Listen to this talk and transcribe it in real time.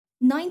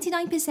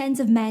99%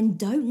 of men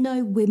don't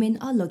know women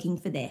are looking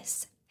for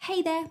this.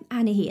 Hey there,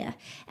 Anna here.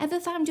 Ever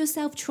found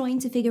yourself trying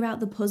to figure out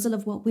the puzzle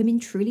of what women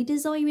truly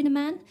desire in a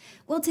man?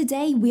 Well,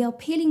 today we are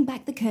peeling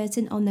back the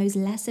curtain on those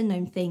lesser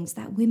known things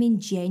that women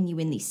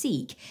genuinely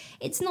seek.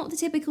 It's not the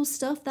typical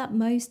stuff that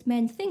most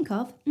men think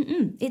of.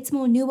 It's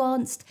more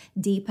nuanced,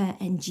 deeper,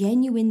 and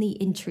genuinely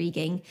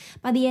intriguing.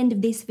 By the end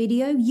of this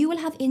video, you will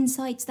have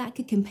insights that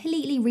could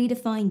completely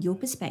redefine your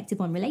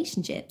perspective on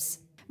relationships.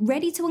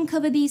 Ready to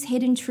uncover these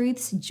hidden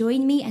truths?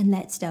 Join me and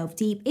let's delve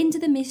deep into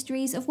the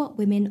mysteries of what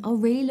women are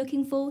really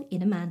looking for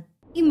in a man.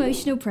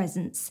 Emotional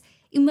presence.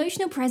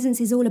 Emotional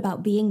presence is all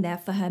about being there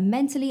for her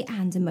mentally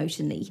and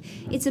emotionally.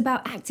 It's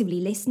about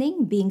actively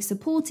listening, being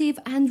supportive,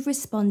 and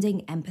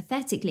responding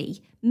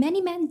empathetically.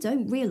 Many men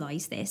don't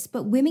realize this,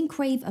 but women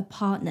crave a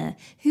partner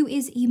who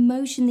is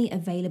emotionally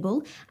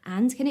available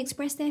and can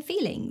express their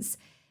feelings.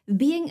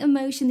 Being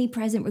emotionally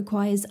present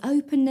requires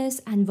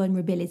openness and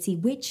vulnerability,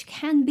 which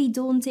can be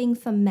daunting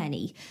for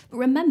many. But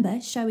remember,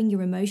 showing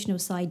your emotional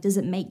side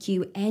doesn't make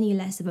you any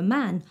less of a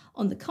man.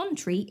 On the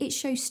contrary, it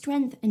shows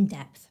strength and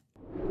depth.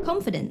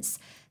 Confidence.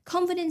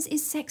 Confidence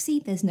is sexy,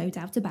 there's no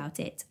doubt about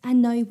it.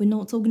 And no, we're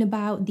not talking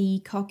about the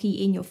cocky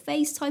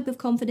in-your-face type of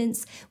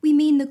confidence. We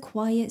mean the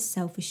quiet,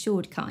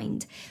 self-assured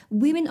kind.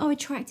 Women are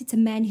attracted to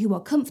men who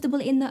are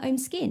comfortable in their own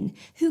skin,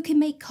 who can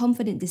make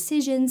confident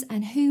decisions,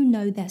 and who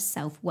know their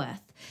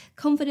self-worth.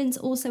 Confidence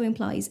also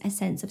implies a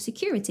sense of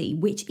security,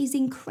 which is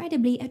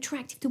incredibly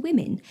attractive to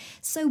women.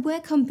 So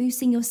work on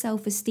boosting your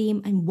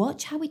self-esteem and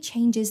watch how it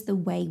changes the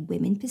way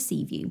women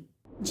perceive you.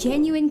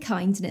 Genuine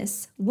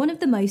kindness. One of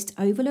the most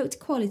overlooked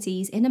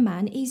qualities in a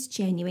man is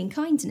genuine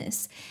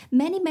kindness.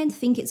 Many men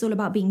think it's all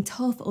about being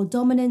tough or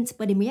dominant,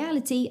 but in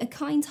reality, a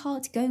kind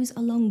heart goes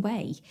a long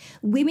way.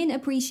 Women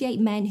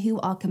appreciate men who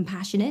are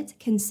compassionate,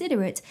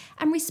 considerate,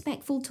 and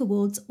respectful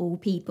towards all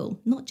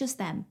people, not just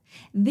them.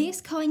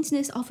 This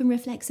kindness often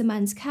reflects a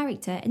man's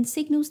character and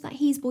signals that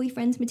he's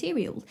boyfriend's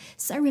material.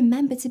 So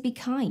remember to be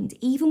kind,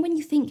 even when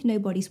you think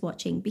nobody's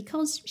watching,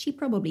 because she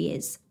probably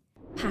is.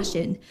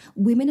 Passion.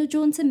 Women are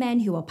drawn to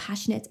men who are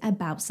passionate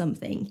about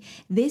something.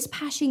 This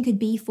passion could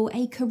be for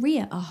a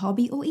career, a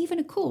hobby, or even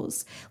a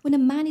cause. When a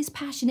man is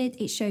passionate,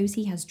 it shows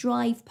he has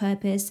drive,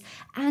 purpose,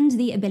 and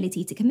the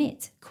ability to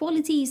commit.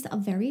 Qualities that are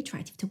very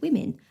attractive to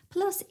women.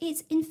 Plus,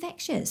 it's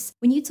infectious.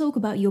 When you talk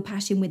about your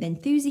passion with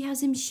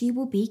enthusiasm, she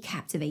will be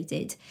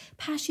captivated.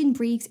 Passion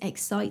breeds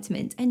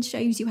excitement and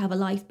shows you have a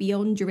life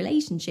beyond your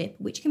relationship,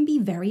 which can be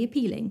very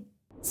appealing.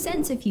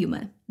 Sense of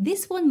humor.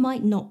 This one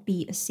might not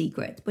be a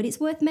secret, but it's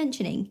worth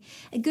mentioning.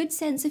 A good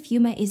sense of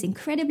humor is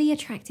incredibly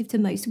attractive to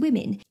most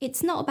women.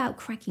 It's not about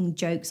cracking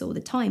jokes all the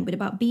time, but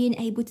about being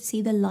able to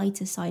see the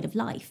lighter side of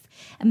life.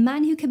 A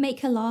man who can make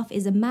her laugh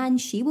is a man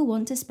she will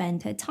want to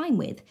spend her time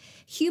with.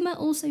 Humor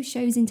also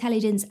shows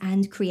intelligence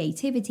and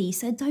creativity,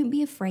 so don't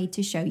be afraid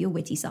to show your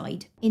witty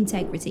side.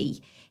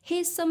 Integrity.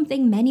 Here's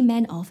something many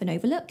men often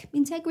overlook: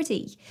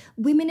 integrity.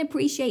 Women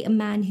appreciate a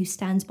man who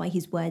stands by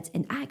his words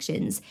and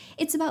actions.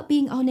 It's about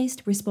being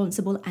honest,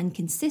 responsible, and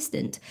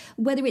consistent.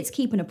 Whether it's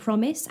keeping a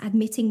promise,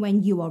 admitting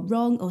when you are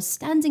wrong, or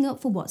standing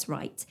up for what's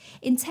right.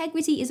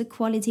 Integrity is a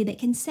quality that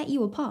can set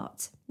you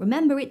apart.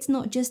 Remember, it's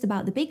not just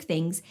about the big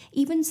things,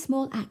 even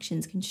small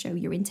actions can show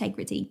your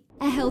integrity.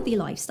 A healthy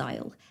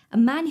lifestyle. A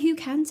man who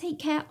can take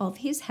care of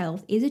his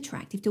health is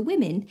attractive to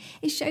women.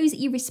 It shows that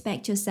you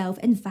respect yourself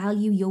and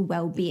value your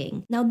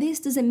well-being. Now, this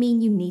doesn't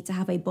mean you need to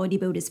have a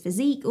bodybuilder's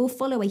physique or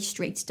follow a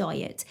strict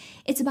diet.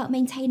 It's about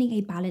maintaining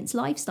a balanced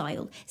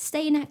lifestyle,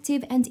 staying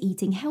active, and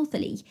eating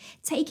healthily.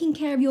 Taking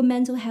care of your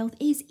mental health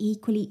is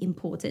equally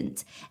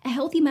important. A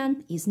healthy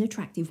man is an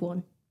attractive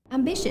one.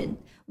 Ambition.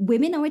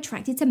 Women are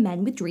attracted to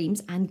men with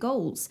dreams and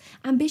goals.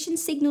 Ambition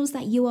signals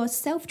that you are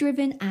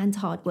self-driven and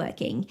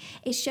hardworking.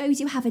 It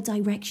shows you have a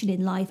direction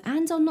in life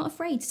and are not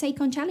afraid to take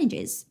on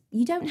challenges.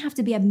 You don't have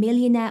to be a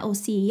millionaire or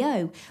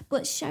CEO,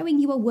 but showing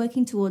you are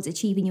working towards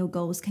achieving your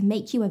goals can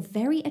make you a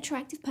very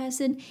attractive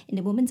person in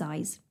a woman's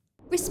eyes.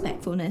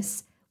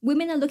 Respectfulness.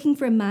 Women are looking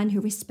for a man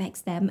who respects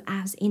them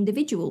as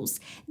individuals.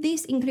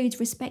 This includes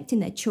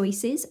respecting their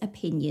choices,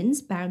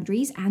 opinions,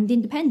 boundaries, and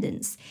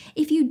independence.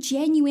 If you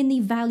genuinely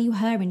value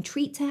her and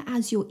treat her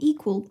as your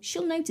equal,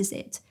 she'll notice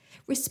it.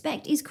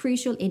 Respect is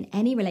crucial in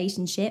any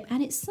relationship,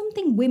 and it's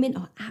something women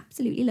are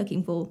absolutely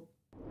looking for.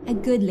 A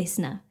good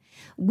listener.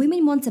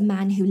 Women want a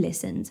man who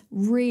listens,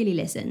 really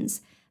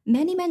listens.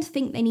 Many men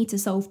think they need to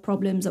solve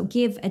problems or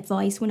give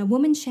advice when a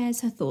woman shares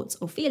her thoughts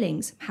or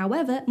feelings.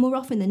 However, more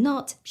often than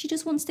not, she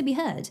just wants to be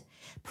heard.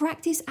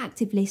 Practice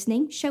active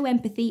listening, show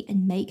empathy,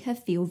 and make her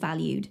feel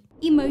valued.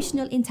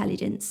 Emotional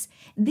intelligence.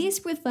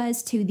 This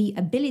refers to the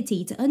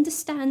ability to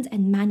understand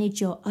and manage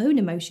your own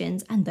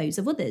emotions and those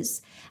of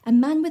others. A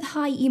man with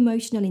high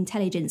emotional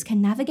intelligence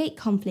can navigate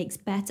conflicts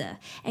better,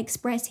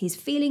 express his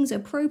feelings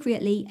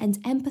appropriately,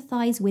 and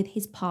empathize with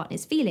his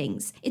partner's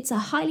feelings. It's a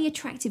highly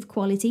attractive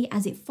quality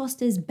as it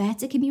fosters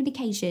better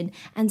communication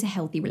and a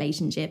healthy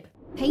relationship.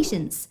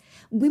 Patience.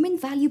 Women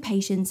value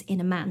patience in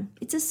a man.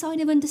 It's a sign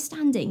of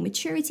understanding,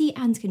 maturity,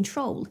 and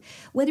control.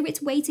 Whether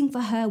it's waiting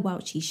for her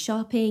while she's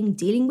shopping,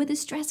 dealing with a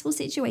stressful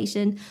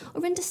situation,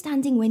 or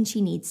understanding when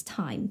she needs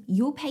time,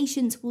 your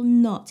patience will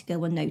not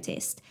go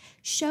unnoticed.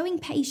 Showing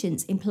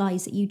patience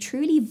implies that you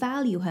truly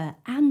value her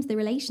and the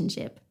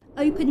relationship.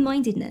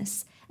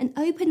 Open-mindedness. An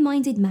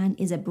open-minded man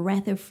is a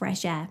breath of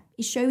fresh air.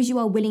 It shows you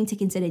are willing to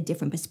consider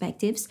different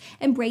perspectives,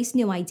 embrace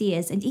new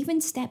ideas, and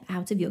even step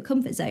out of your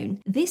comfort zone.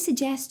 This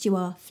suggests you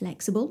are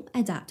flexible,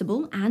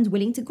 adaptable, and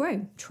willing to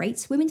grow,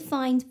 traits women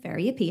find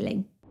very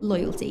appealing.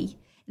 Loyalty.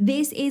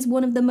 This is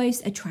one of the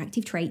most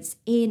attractive traits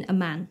in a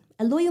man.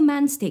 A loyal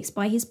man sticks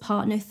by his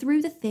partner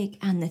through the thick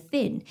and the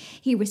thin.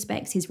 He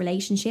respects his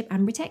relationship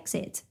and protects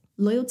it.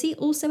 Loyalty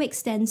also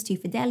extends to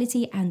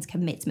fidelity and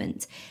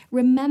commitment.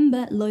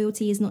 Remember,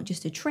 loyalty is not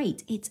just a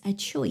trait, it's a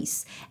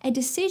choice, a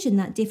decision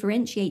that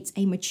differentiates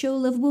a mature,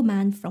 lovable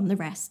man from the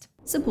rest.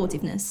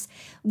 Supportiveness.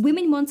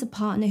 Women want a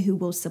partner who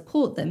will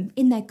support them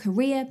in their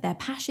career, their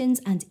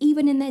passions, and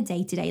even in their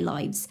day-to-day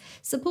lives.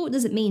 Support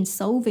doesn't mean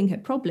solving her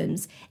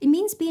problems. It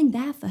means being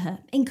there for her,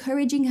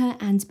 encouraging her,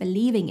 and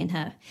believing in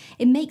her.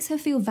 It makes her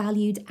feel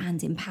valued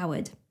and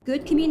empowered.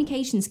 Good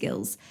communication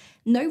skills.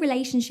 No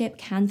relationship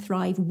can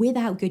thrive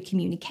without good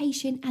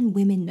communication, and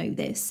women know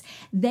this.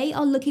 They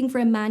are looking for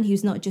a man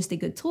who's not just a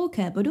good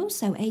talker, but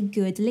also a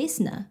good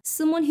listener.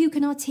 Someone who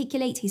can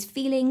articulate his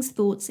feelings,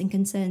 thoughts, and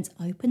concerns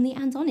openly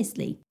and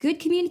honestly. Good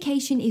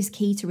communication is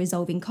key to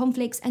resolving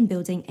conflicts and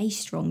building a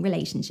strong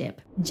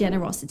relationship.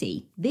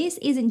 Generosity. This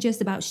isn't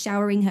just about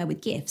showering her with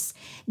gifts.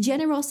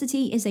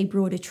 Generosity is a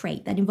broader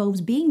trait that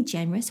involves being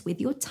generous with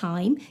your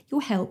time,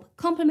 your help,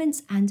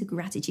 compliments, and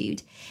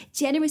gratitude.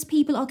 Generous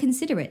people are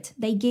considerate.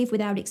 They give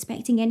without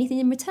expecting anything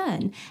in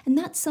return, and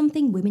that's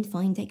something women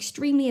find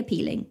extremely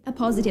appealing. A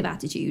positive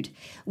attitude.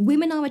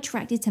 Women are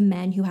attracted to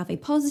men who have a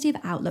positive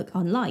outlook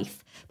on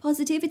life.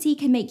 Positivity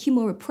can make you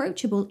more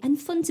approachable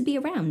and fun to be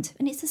around,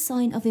 and it's a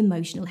sign of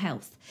emotional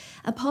health.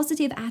 A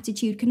positive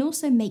attitude can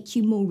also make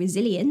you more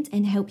resilient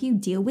and help you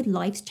deal with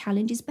life's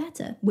challenges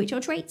better, which are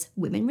traits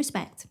women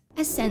respect.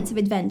 A sense of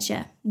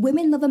adventure.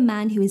 Women love a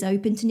man who is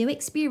open to new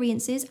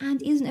experiences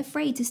and isn't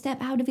afraid to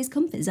step out of his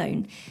comfort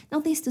zone. Now,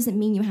 this doesn't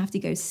mean you have to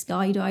go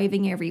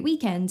skydiving every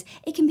weekend.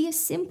 It can be as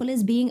simple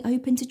as being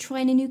open to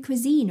trying a new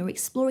cuisine or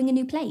exploring a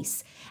new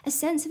place. A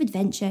sense of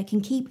adventure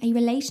can keep a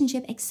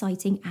relationship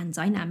exciting and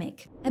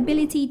dynamic.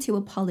 Ability to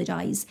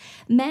apologize.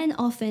 Men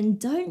often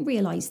don't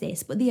realize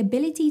this, but the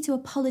ability to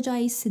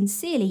apologize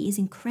sincerely is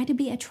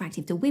incredibly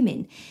attractive to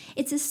women.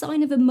 It's a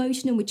sign of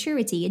emotional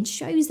maturity and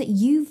shows that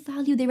you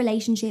value the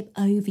relationship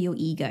over your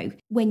ego.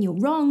 When you're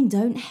wrong,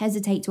 don't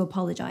hesitate to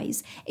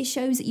apologize. It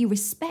shows that you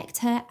respect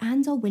her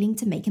and are willing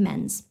to make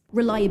amends.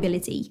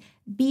 Reliability.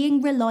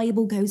 Being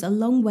reliable goes a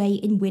long way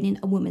in winning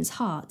a woman's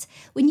heart.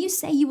 When you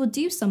say you will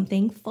do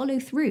something, follow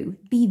through.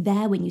 Be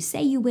there when you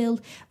say you will.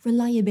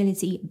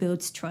 Reliability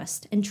builds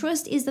trust, and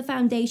trust is the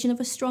foundation of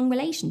a strong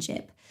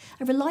relationship.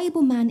 A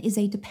reliable man is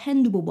a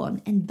dependable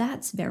one, and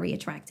that's very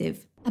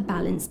attractive. A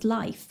balanced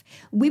life.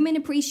 Women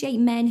appreciate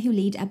men who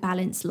lead a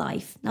balanced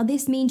life. Now,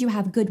 this means you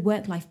have good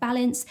work-life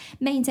balance,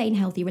 maintain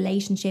healthy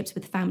relationships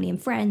with family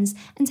and friends,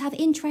 and have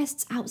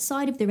interests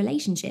outside of the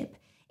relationship.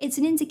 It's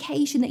an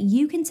indication that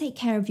you can take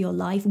care of your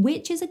life,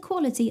 which is a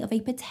quality of a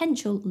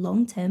potential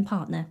long-term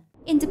partner.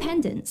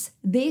 Independence.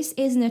 This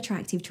is an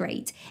attractive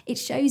trait. It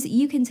shows that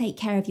you can take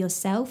care of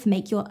yourself,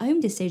 make your own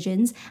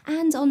decisions,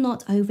 and are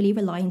not overly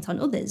reliant on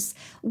others.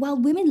 While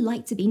women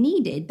like to be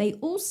needed, they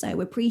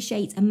also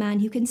appreciate a man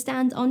who can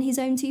stand on his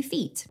own 2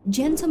 feet.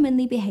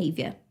 Gentlemanly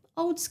behavior.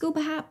 Old school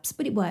perhaps,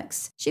 but it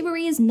works.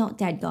 Chivalry is not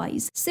dead,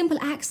 guys. Simple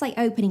acts like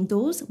opening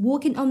doors,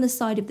 walking on the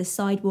side of the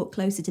sidewalk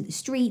closer to the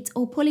street,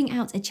 or pulling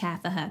out a chair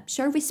for her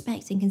show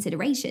respect and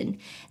consideration.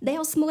 They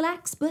are small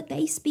acts, but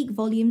they speak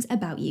volumes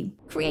about you.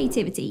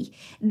 Creativity.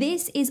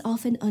 This is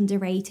often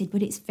underrated,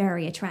 but it's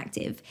very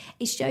attractive.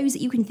 It shows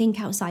that you can think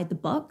outside the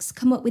box,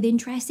 come up with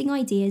interesting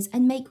ideas,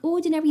 and make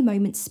ordinary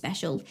moments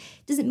special.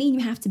 Doesn't mean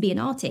you have to be an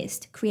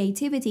artist.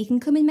 Creativity can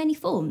come in many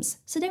forms,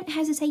 so don't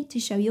hesitate to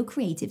show your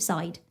creative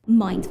side.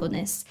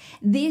 Mindfulness.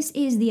 This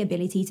is the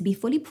ability to be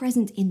fully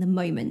present in the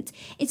moment.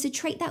 It's a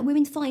trait that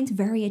women find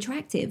very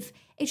attractive.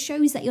 It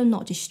shows that you're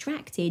not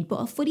distracted, but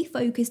are fully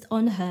focused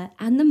on her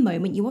and the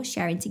moment you are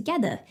sharing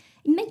together.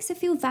 It makes her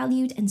feel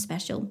valued and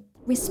special.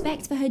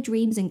 Respect for her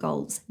dreams and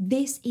goals.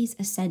 This is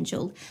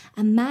essential.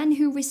 A man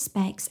who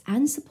respects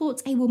and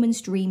supports a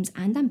woman's dreams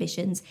and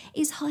ambitions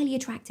is highly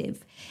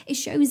attractive. It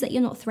shows that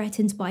you're not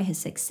threatened by her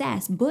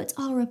success, but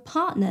are a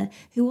partner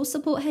who will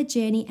support her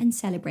journey and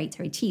celebrate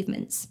her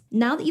achievements.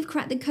 Now that you've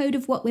cracked the code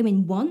of what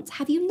women want,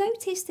 have you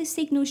noticed the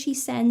signals she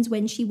sends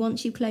when she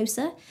wants you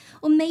closer?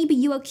 Or maybe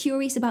you are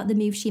curious about the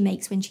moves she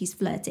makes when she's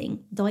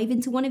flirting. Dive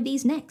into one of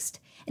these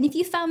next. And if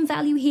you found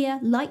value here,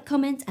 like,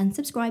 comment, and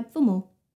subscribe for more.